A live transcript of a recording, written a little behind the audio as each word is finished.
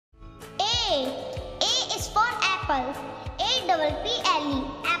apple. A-double-P-L-E,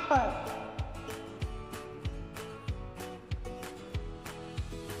 apple.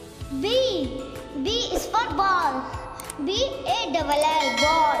 B. B is for ball. B-A-double-L,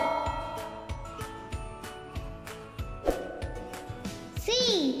 ball. C.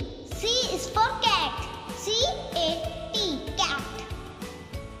 C is for cat. C-A-T, cat.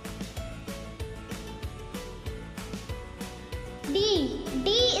 D. D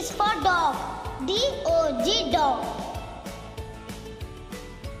is for dog. D-O-G, dog.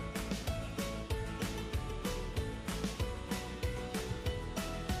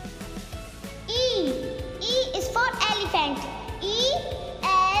 E. E is for elephant.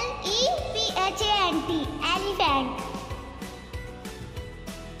 E-L-E-P-H-A-N-T, elephant.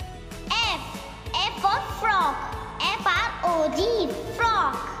 F. F for frog. F-R-O-G,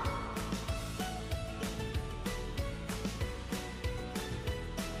 frog.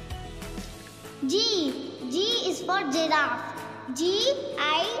 G. G is for giraffe.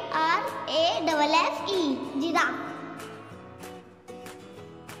 G-I-R-A-F-F-E, giraffe.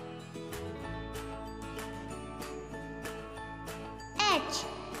 H.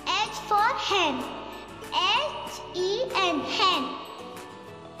 H for hen. H-E-N, hen.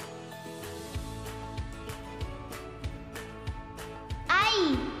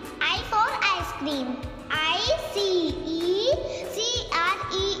 I. I for ice cream. I-C-E-C-R-E-A-M.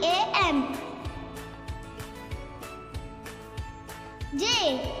 J.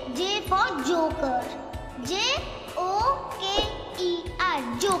 J for joker. J-O-K-E-R,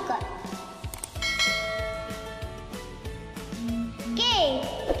 joker. K.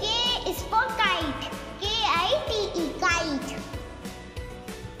 K is for kite. K-I-T-E, kite.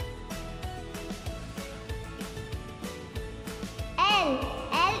 L.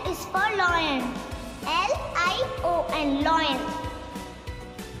 L is for lion. L-I-O-N, lion.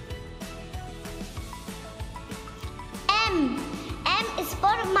 M. M is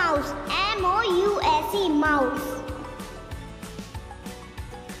for mouse. M-O-U-S-E, mouse.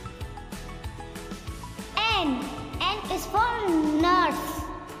 N. N is for nurse.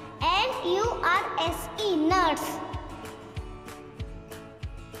 N-U-R-S-E, nurse.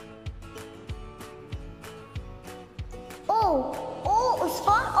 O. O is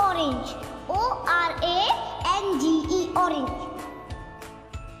for orange. O-R-A-N-G-E, orange.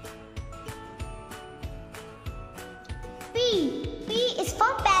 P. P is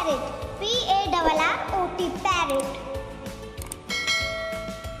for parrot. P-A-R-R-O-T, parrot.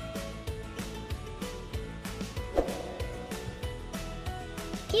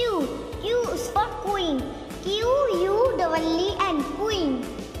 Q. Q is for queen. Q-U-E-E-N, queen.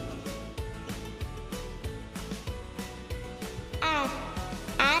 R.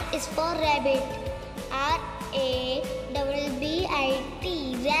 R is for rabbit. R-A-B-B-I-T,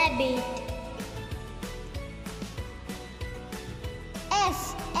 rabbit.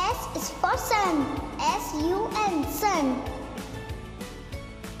 S. S is for sun. S-U-N, sun.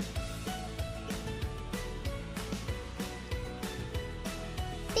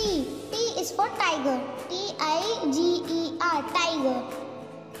 T. T is for tiger. T-I-G-E-R, tiger.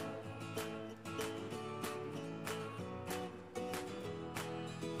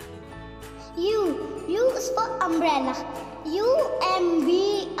 U. U is for umbrella.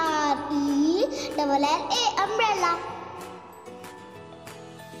 U-M-B-R-E-L-L-A, umbrella.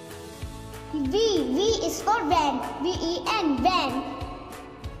 V. V is for van. V-E-N, van.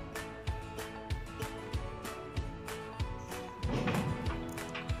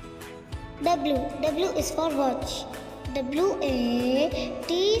 W. W is for watch. W-A-T-C-H,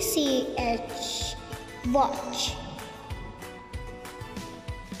 watch.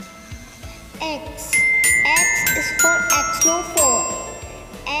 X. X is for xylophone.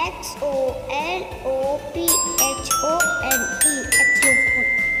 X-O-L-O-P-H-O-N-E,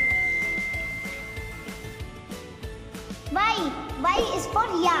 xylophone. Y. Y is for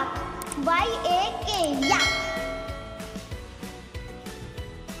yak. Y-A-K, yak.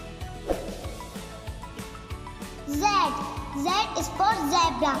 Z. Z is for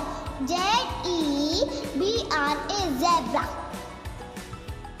zebra. Z-E-B-R-A, zebra.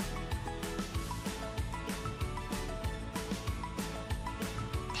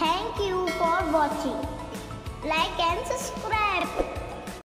 Thank you for watching. Like and subscribe.